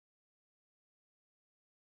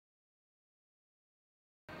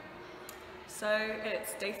So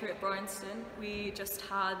it's day 3 at Bryanston. We just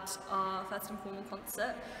had our first informal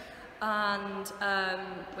concert, and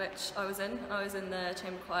which I was in. I was in the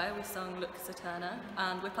chamber choir. We sung Look Eterna,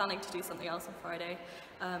 and we're planning to do something else on Friday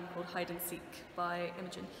called Hide and Seek by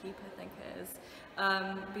Imogen Heap, I think it is.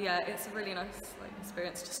 But yeah, it's a really nice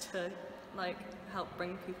experience just to help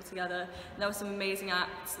bring people together. And there were some amazing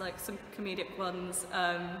acts, some comedic ones.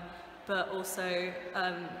 But also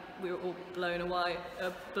we were all blown away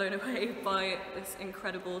by this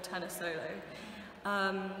incredible tenor solo.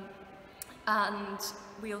 And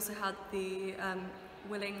we also had the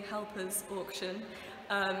Willing Helpers auction,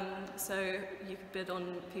 so you could bid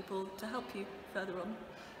on people to help you further on.